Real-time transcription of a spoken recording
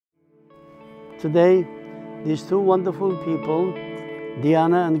Today, these two wonderful people,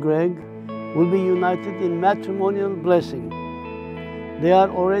 Diana and Greg, will be united in matrimonial blessing. They are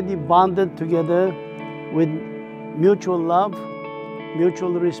already bonded together with mutual love,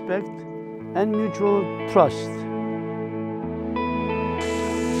 mutual respect, and mutual trust.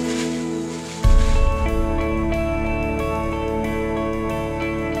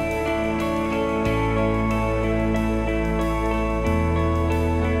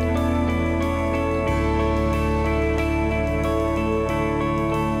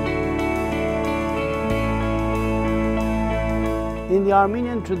 In the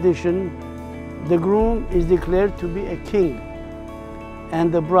Armenian tradition, the groom is declared to be a king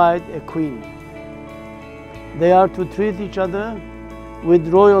and the bride a queen. They are to treat each other with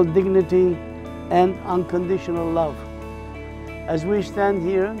royal dignity and unconditional love. As we stand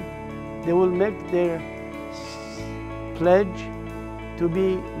here, they will make their pledge to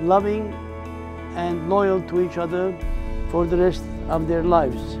be loving and loyal to each other for the rest of their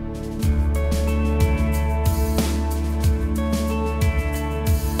lives.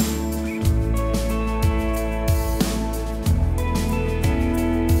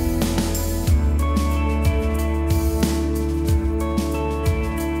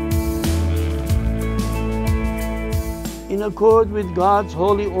 In accord with God's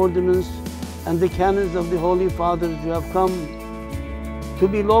holy ordinance and the canons of the Holy Fathers, you have come to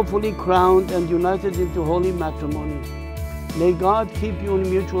be lawfully crowned and united into holy matrimony. May God keep you in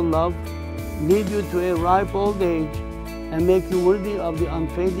mutual love, lead you to a ripe old age, and make you worthy of the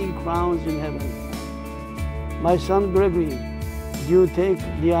unfading crowns in heaven. My son Gregory, do you take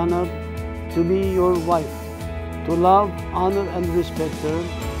Diana to be your wife, to love, honor, and respect her,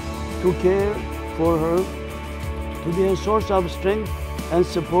 to care for her, to be a source of strength and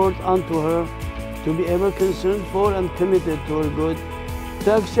support unto her, to be ever concerned for and committed to her good,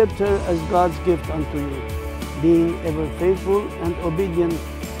 to accept her as God's gift unto you, being ever faithful and obedient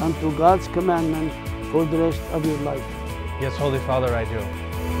unto God's commandment for the rest of your life. Yes, Holy Father, I do.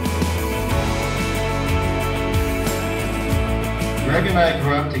 Greg and I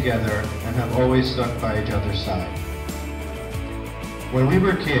grew up together and have always stuck by each other's side. When we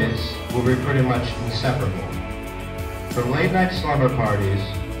were kids, we were pretty much inseparable. From late night slumber parties,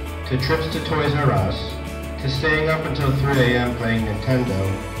 to trips to Toys R Us, to staying up until 3 a.m. playing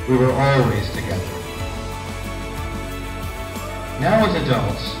Nintendo, we were always together. Now as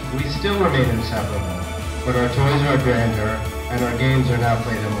adults, we still remain inseparable, but our toys are grander, and our games are now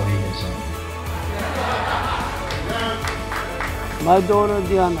played in Mohegan Sun. My daughter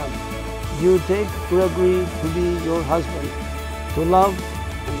Diana, do you take Gregory to be your husband, to love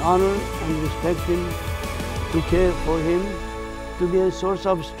and honor and respect him, to care for him, to be a source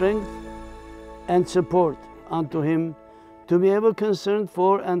of strength and support unto him, to be ever concerned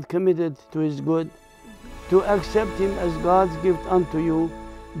for and committed to his good, to accept him as God's gift unto you,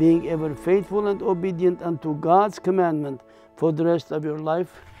 being ever faithful and obedient unto God's commandment for the rest of your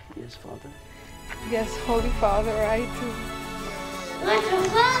life? Yes, Father. Yes, Holy Father, I do.